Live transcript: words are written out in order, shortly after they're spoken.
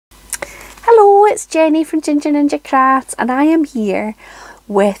Hello, it's Jenny from Ginger Ninja Crafts, and I am here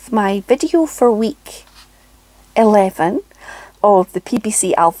with my video for week 11 of the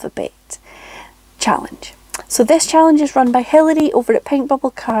PBC Alphabet Challenge. So this challenge is run by Hilary over at Pink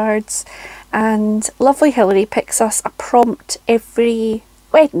Bubble Cards, and lovely Hilary picks us a prompt every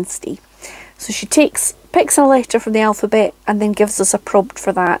Wednesday. So she picks a letter from the alphabet and then gives us a prompt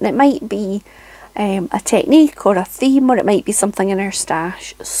for that, and it might be a technique or a theme, or it might be something in her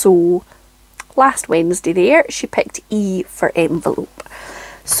stash. So last Wednesday there, she picked E for envelope.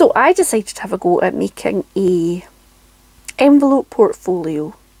 So I decided to have a go at making a envelope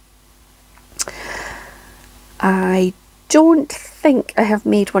portfolio. I don't think I have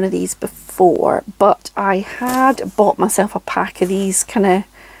made one of these before, but I had bought myself a pack of these kind of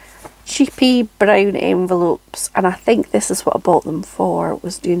cheapy brown envelopes, and I think this is what I bought them for,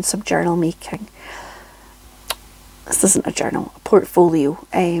 was doing some journal making. This isn't a journal, a portfolio.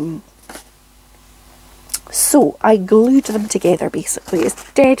 So I glued them together basically. It's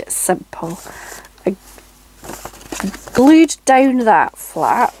dead simple. I glued down that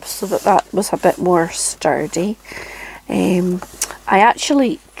flap so that that was a bit more sturdy. I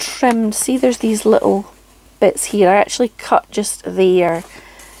actually trimmed, see there's these little bits here, I actually cut just there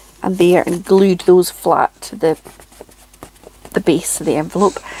and there and glued those flat to the base of the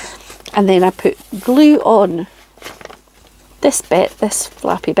envelope, and then I put glue on this bit, this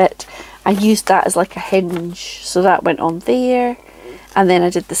flappy bit. I used that as like a hinge, so that went on there, and then I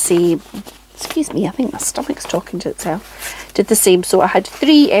did the same. Excuse me, I think my stomach's talking to itself. Did the same, so I had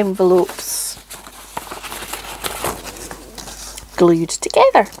 3 envelopes glued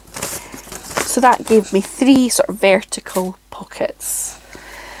together. So that gave me 3 sort of vertical pockets.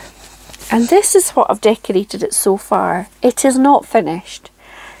 And this is what I've decorated it so far. It is not finished.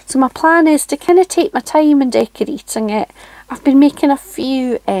 So my plan is to kind of take my time in decorating it. I've been making a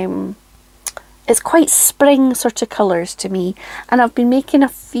few, it's quite spring sort of colours to me. And I've been making a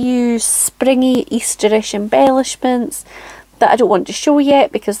few springy Easterish embellishments that I don't want to show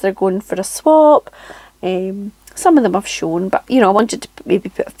yet because they're going for a swap. Some of them I've shown, but you know, I wanted to maybe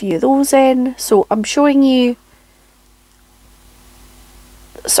put a few of those in. So I'm showing you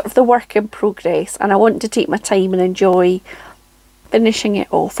sort of the work in progress, and I want to take my time and enjoy finishing it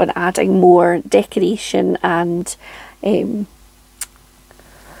off and adding more decoration and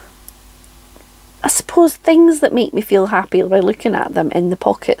I suppose things that make me feel happy by looking at them in the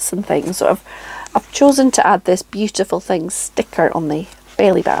pockets and things. So I've chosen to add this beautiful thing sticker on the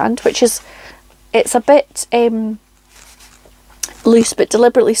belly band, which is, it's a bit loose but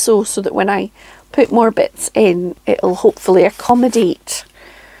deliberately so that when I put more bits in, it'll hopefully accommodate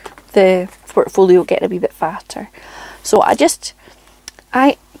the portfolio getting a wee bit fatter. So I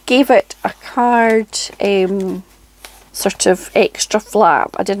gave it a card sort of extra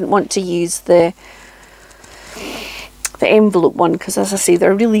flap. I didn't want to use the envelope one because, as I say,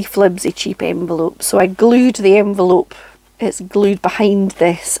 they're really flimsy cheap envelopes. So I glued the envelope, it's glued behind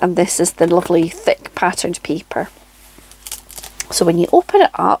this, and this is the lovely thick patterned paper. So when you open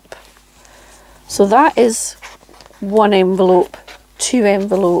it up, so that is 1 envelope, 2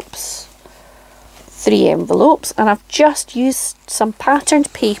 envelopes, 3 envelopes, and I've just used some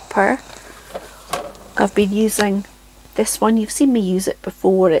patterned paper. I've been using this one, you've seen me use it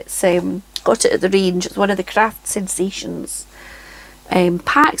before. It's got it at the range, it's one of the Craft Sensations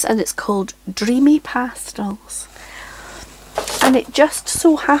packs, and it's called Dreamy Pastels. And it just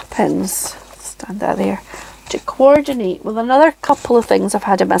so happens, stand that there, to coordinate with another couple of things I've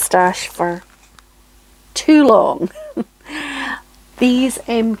had in my stash for too long. These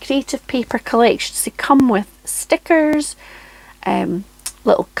creative paper collections, they come with stickers,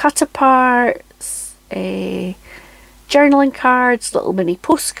 little cut aparts, journaling cards, little mini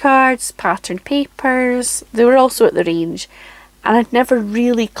postcards, patterned papers. They were also at the range, and I'd never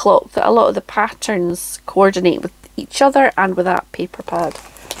really clocked that a lot of the patterns coordinate with each other and with that paper pad,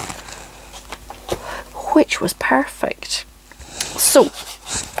 which was perfect. So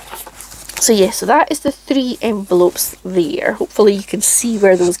yeah, so that is the 3 envelopes there. Hopefully you can see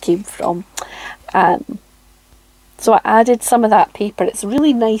where those came from. So I added some of that paper. It's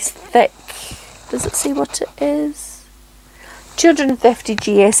really nice, thick. Does it say what it is? 250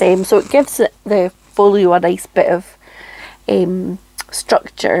 GSM. So it gives it, the folio, a nice bit of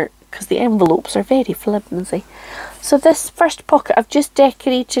structure because the envelopes are very flimsy. So this first pocket I've just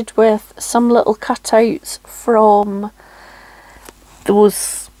decorated with some little cutouts from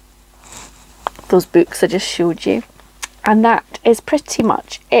those books I just showed you, and that is pretty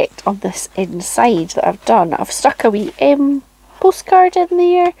much it on this inside that I've done. I've stuck a wee postcard in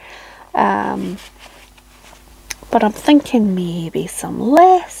there, But I'm thinking maybe some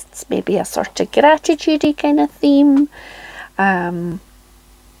lists, maybe a sort of gratitude-y kind of theme. Yeah,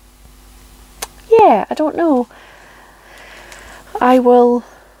 I don't know. I will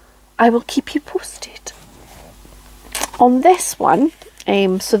keep you posted. On this one,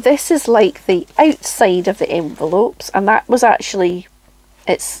 so this is like the outside of the envelopes, and that was actually,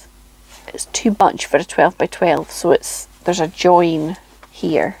 it's too much for a 12 by 12, so there's a join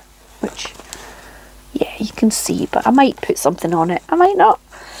here, which, yeah, you can see, but I might put something on it, I might not.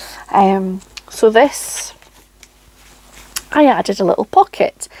 So this, I added a little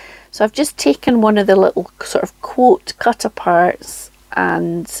pocket. So I've just taken one of the little sort of quote cut aparts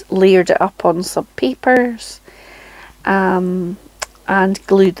and layered it up on some papers, and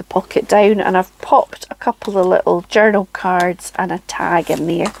glued the pocket down, and I've popped a couple of little journal cards and a tag in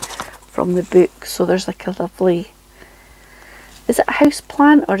there from the book. So there's like a lovely, is it a house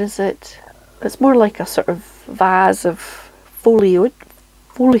plant, or is it's more like a sort of vase of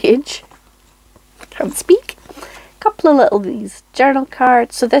foliage. Can't speak. A couple of little these journal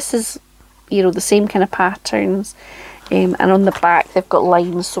cards. So this is, you know, the same kind of patterns, and on the back they've got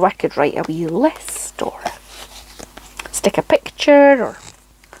lines, so I could write a wee list or stick a picture or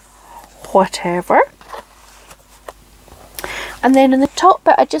whatever. And then in the top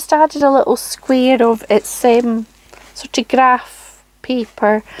bit I just added a little square of its sort of graph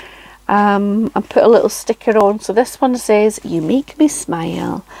paper, and put a little sticker on. So this one says, "You make me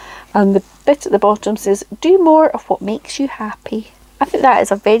smile," and the bit at the bottom says, "Do more of what makes you happy." I think that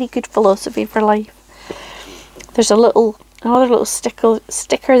is a very good philosophy for life. There's another little sticker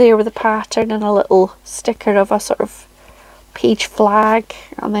there with a pattern, and a little sticker of a sort of page flag,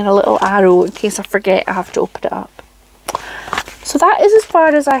 and then a little arrow in case I forget I have to open it up. So that is as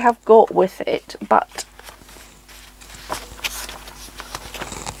far as I have got with it, but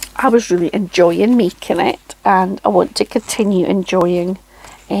I was really enjoying making it, and I want to continue enjoying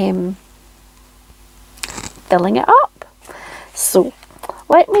filling it up. So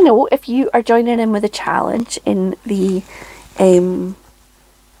let me know if you are joining in with a challenge in the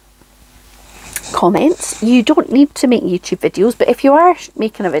comments. You don't need to make YouTube videos, but if you are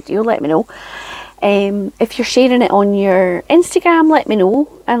making a video, let me know. If you're sharing it on your Instagram, let me know,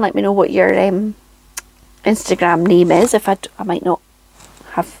 and let me know what your Instagram name is, if I might not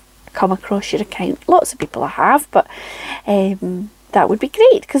have come across your account. Lots of people I have, but that would be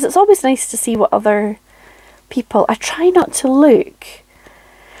great, because it's always nice to see what other people. I try not to look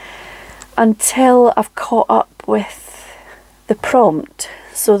until I've caught up with the prompt,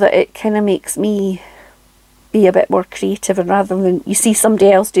 so that it kind of makes me be a bit more creative, and rather than you see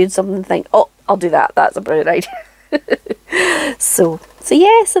somebody else doing something and think, oh, I'll do that, that's a brilliant idea. so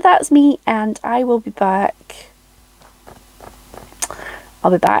yeah, so that's me, and I will be back.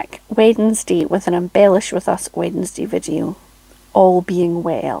 I'll be back Wednesday with an Embellish With Us Wednesday video, all being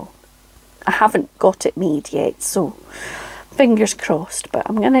well. I haven't got it made yet, so fingers crossed, but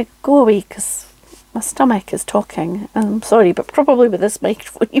I'm going to go away because my stomach is talking, and I'm sorry, but probably with this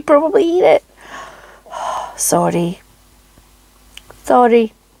microphone you probably hear it. Sorry.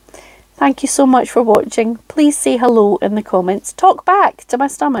 Thank you so much for watching. Please say hello in the comments. Talk back to my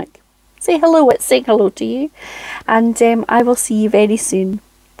stomach. Say hello, it's saying hello to you. And I will see you very soon.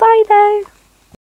 Bye now.